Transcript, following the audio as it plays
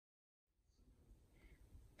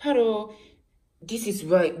Hello, this is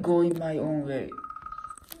going my own way.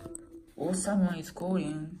 Or someone is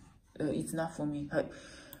calling. It's not for me.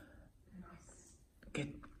 Okay.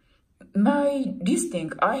 My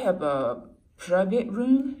listing, I have a private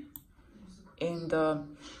room and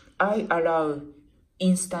I allow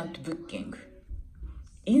instant booking.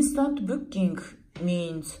 Instant booking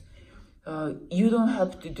means you don't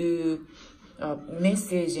have to do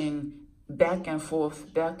messaging back and forth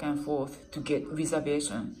to get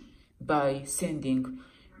reservation by sending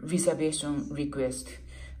reservation request.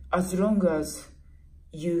 As long as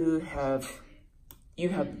you have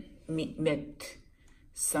met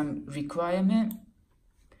some requirement,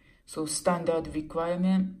 so standard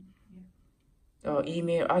requirement,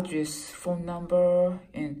 email address, phone number,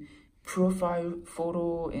 and profile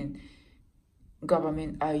photo, and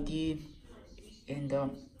government ID, and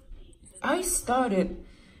I started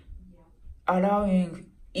allowing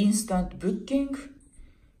instant booking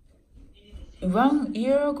 1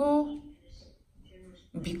 year ago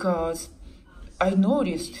because I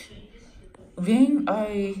noticed when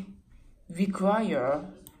I require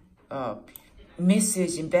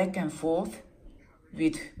messaging back and forth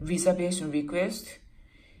with reservation request,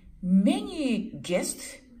 many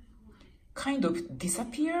guests kind of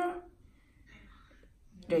disappear.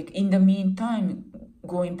 Like in the meantime,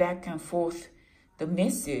 going back and forth the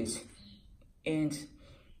message, and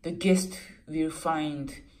the guest will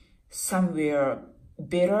find somewhere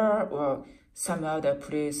better or some other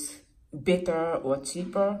place better or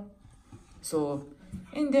cheaper. So,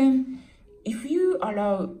 and then if you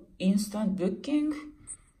allow instant booking,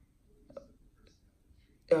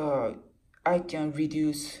 I can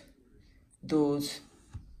reduce those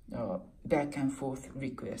back and forth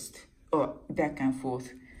requests or back and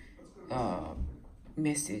forth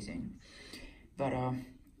messaging. But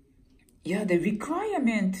yeah, the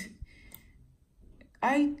requirement,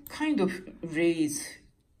 I kind of raise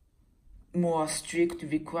more strict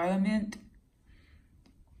requirement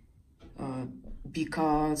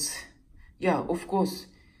because, yeah, of course,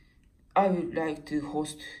 I would like to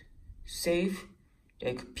host safe,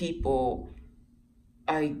 like people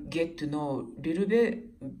I get to know a little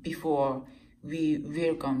bit before we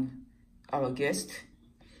welcome our guest.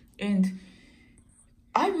 And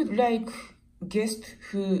I would like guest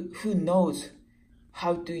who knows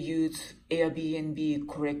how to use Airbnb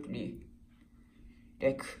correctly,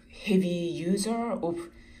 like heavy user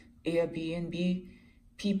of Airbnb,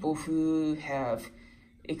 people who have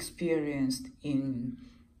experienced in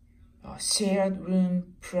shared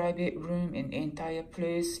room, private room, and entire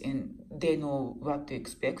place, and they know what to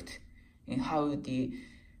expect and how the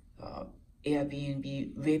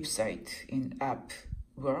Airbnb website and app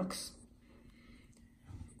works.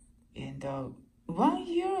 And 1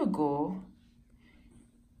 year ago,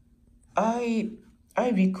 I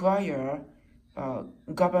require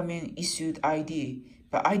government issued ID,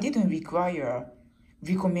 but I didn't require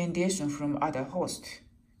recommendation from other hosts.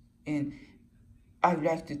 And I'd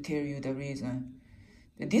like to tell you the reason.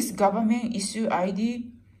 This government issued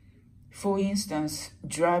ID, for instance,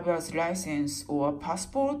 driver's license or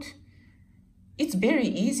passport, it's very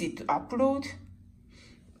easy to upload.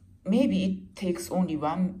 Maybe it takes only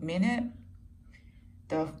 1 minute.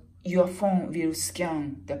 Your phone will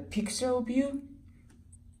scan the picture of you.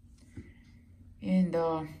 And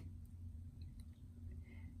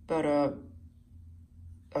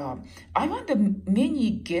I want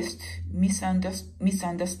many guests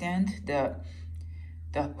misunderstand that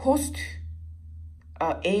the host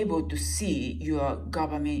are able to see your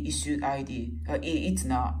government issued ID. It's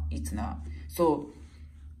not. So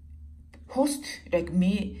host like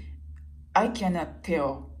me, I cannot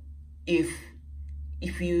tell if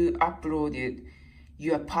you uploaded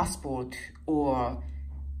your passport or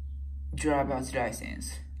driver's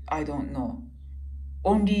license. I don't know.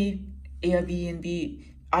 Only Airbnb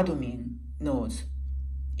admin knows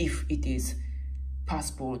if it is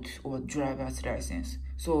passport or driver's license.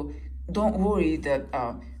 So don't worry that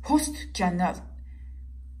host cannot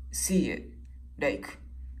see it. Like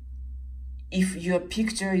if your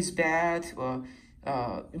picture is bad or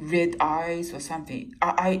red eyes or something,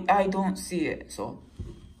 I don't see it. So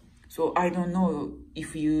I don't know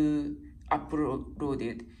if you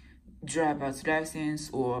uploaded driver's license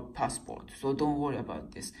or passport. So don't worry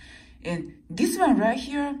about this. And this one right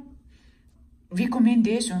here,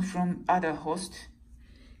 recommendation from other hosts.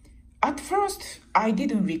 At first, I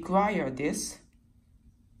didn't require this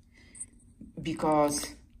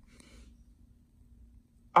because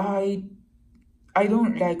I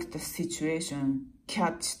don't like the situation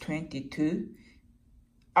catch-22.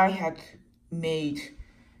 I had made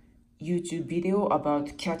YouTube video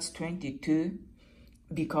about catch-22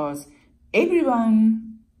 because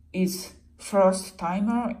everyone is first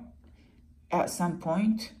timer at some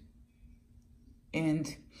point.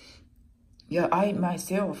 And yeah, I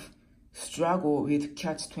myself struggle with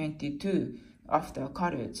catch-22 after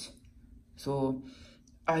college. So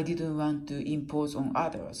I didn't want to impose on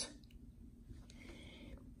others.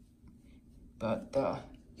 But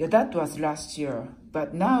yeah, that was last year.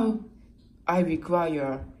 But now I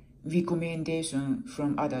require recommendation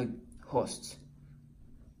from other hosts.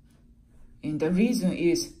 And the reason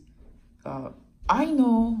is, I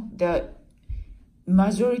know that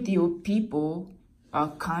majority of people are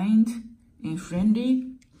kind and friendly,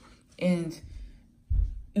 and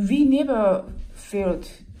we never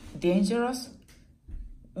felt dangerous.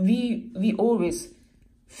 We always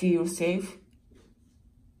feel safe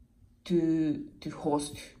to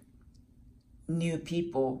host new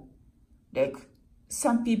people. Like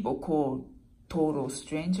some people call total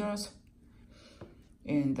strangers.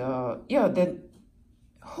 And yeah, then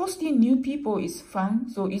hosting new people is fun,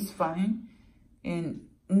 so it's fine. And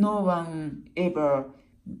no one ever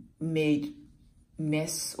made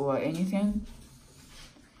mess or anything.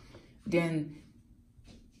 Then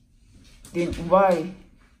why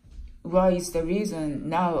is the reason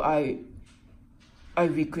now I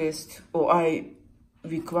request or I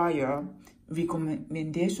require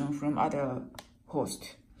recommendation from other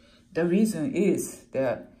hosts? The reason is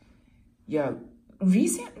that, yeah,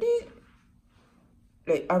 recently,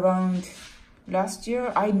 like around last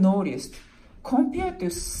year, I noticed compared to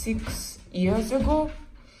 6 years ago,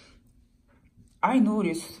 I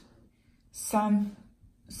noticed some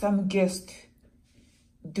guests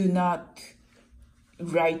do not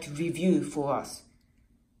write review for us,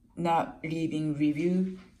 not leaving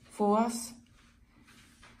review for us.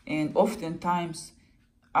 And oftentimes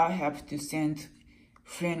I have to send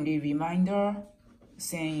friendly reminder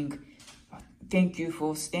saying, thank you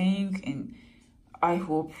for staying, and I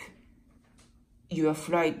hope your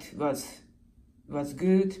flight was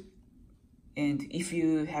good. And if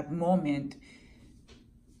you have moment,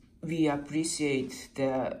 we appreciate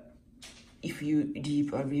if you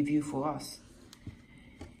leave a review for us.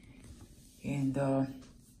 And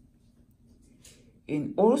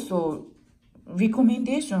also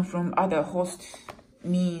recommendation from other hosts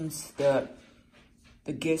means that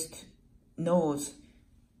the guest knows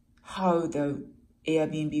how the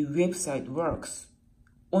Airbnb website works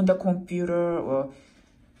on the computer or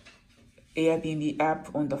Airbnb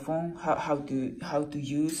app on the phone, how to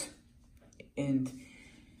use. And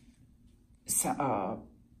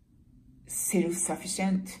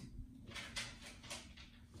self-sufficient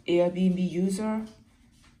Airbnb user,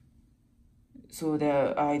 so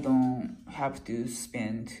that I don't have to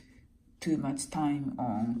spend too much time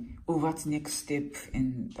on what's next step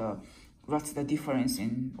and what's the difference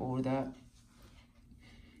in all that.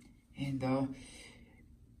 And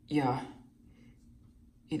yeah,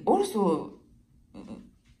 it also,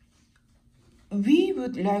 we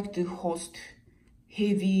would like to host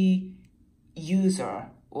heavy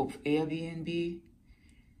user of Airbnb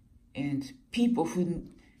and people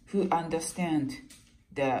who understand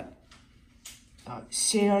that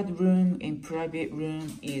shared room and private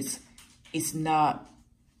room is not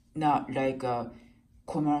like a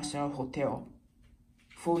commercial hotel.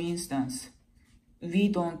 For instance, we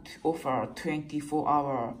don't offer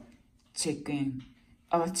 24-hour check-in.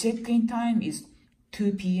 Our check-in time is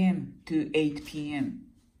 2 p.m. to 8 p.m.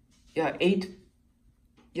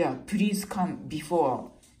 Yeah, please come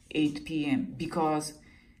before 8 p.m. because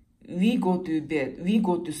we go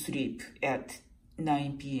to sleep at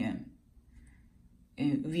 9 p.m.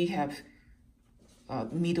 And we have a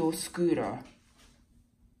middle schooler.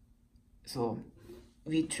 So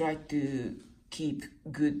we try to keep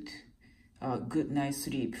good night's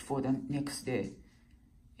sleep for the next day.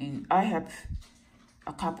 And I have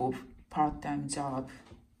a couple of part-time jobs,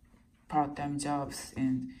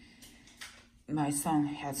 and my son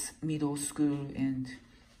has middle school, and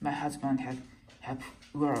my husband have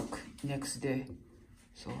work next day.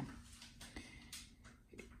 So,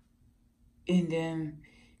 and then,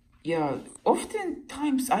 yeah,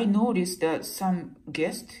 oftentimes I notice that some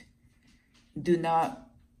guests do not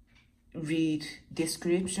read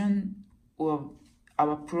description or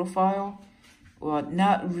our profile, or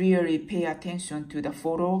not really pay attention to the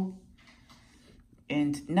photo.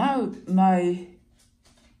 And now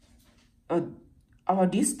our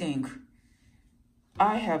listing,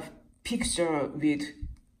 I have picture with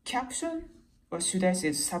caption, or should I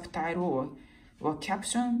say subtitle or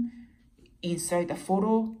caption inside the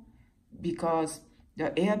photo, because the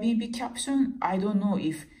Airbnb caption, I don't know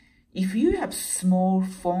if you have small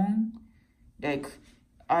phone like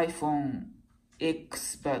iPhone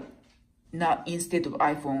X, but not instead of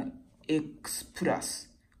iPhone X Plus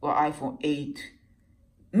or iPhone 8,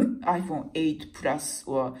 iPhone 8 Plus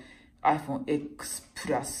or iPhone X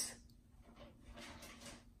Plus.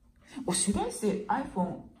 Or should I say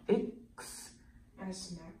iPhone X?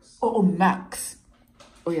 S Max. Oh, Max.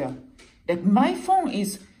 Oh yeah, like my phone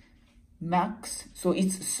is Max, so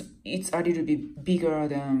it's a little bit bigger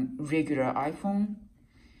than regular iPhone.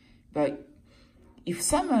 But if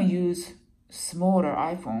someone use smaller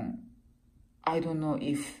iPhone, I don't know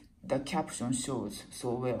if the caption shows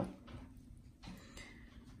so well.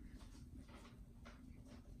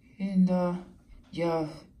 And yeah,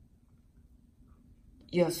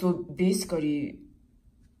 so basically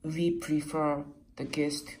we prefer the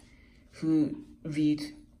guest who read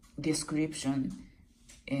description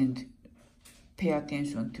and pay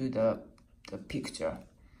attention to the picture.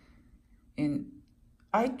 And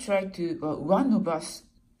I try to, one of us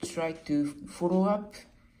tried to follow up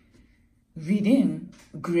within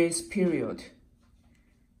grace period.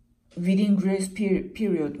 Within grace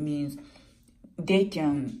period means they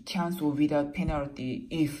can cancel without penalty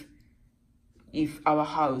if our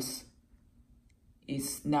house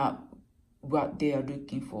is not what they are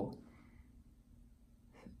looking for.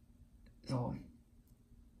 So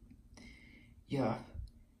yeah,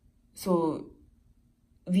 so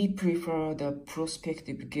we prefer the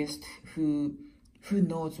prospective guest who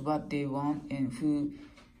knows what they want and who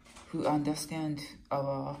understand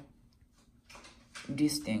our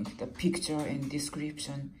listing, the picture and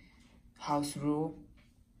description, house rule,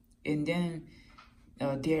 and then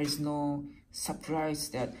there is no surprise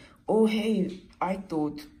that, oh hey, I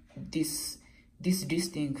thought this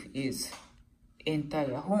listing is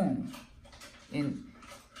entire home, and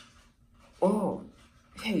oh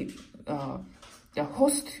hey, the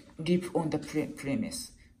host live on the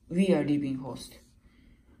premise, we are living host.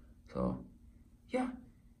 So yeah,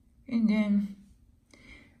 and then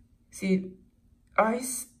see, I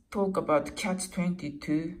spoke about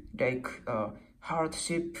catch-22, like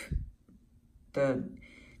hardship the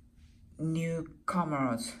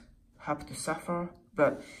newcomers have to suffer,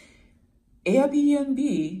 but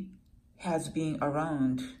Airbnb has been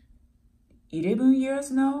around 11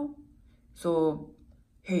 years now. So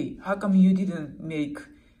hey, how come you didn't make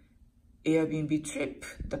Airbnb trip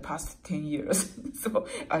the past 10 years? So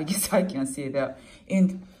I guess I can say that.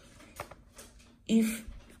 And if,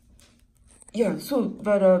 yeah, so,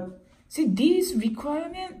 but see, these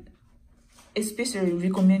requirements, especially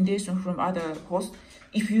recommendation from other hosts,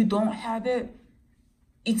 if you don't have it,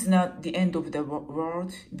 it's not the end of the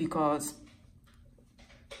world, because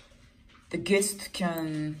the guest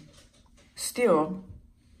can still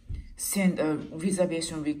send a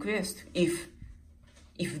reservation request if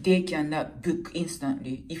they cannot book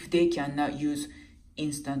instantly, if they cannot use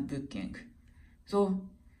instant booking. So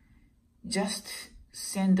just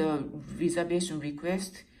send a reservation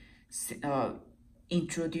request,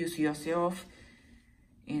 introduce yourself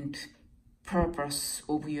and purpose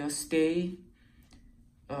of your stay.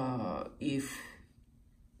 If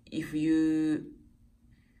you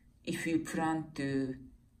plan to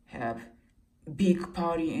have big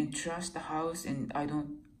party and trust the house, and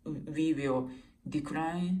we will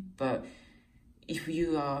decline. But if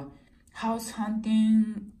you are house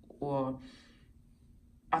hunting or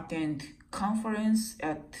attend conference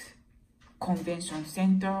at convention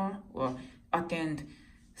center or attend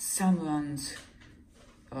someone's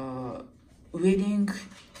wedding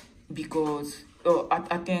or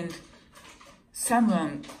attend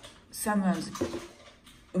someone's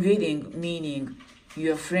wedding, meaning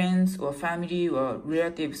your friends or family or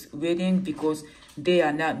relatives wedding, because they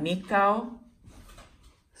are not MGTOW.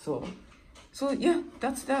 So yeah,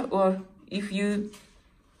 that's that. Or if you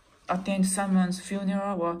attend someone's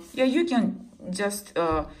funeral, or yeah, you can just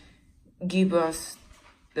give us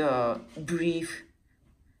the brief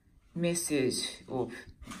message of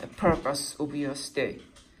the purpose of your stay.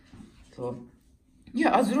 So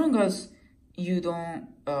yeah, as long as you don't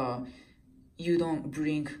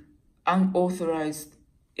bring unauthorized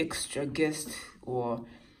extra guests or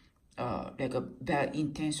like a bad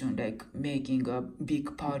intention, like making a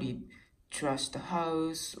big party, trash the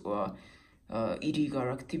house, or illegal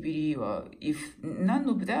activity, or if none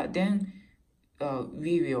of that, then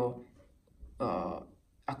we will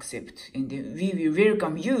accept, and then we will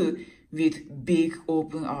welcome you with big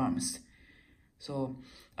open arms. So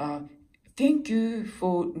thank you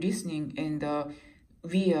for listening, and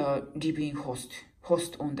we are living host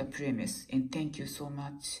on the premise, and thank you so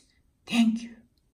much. Thank you.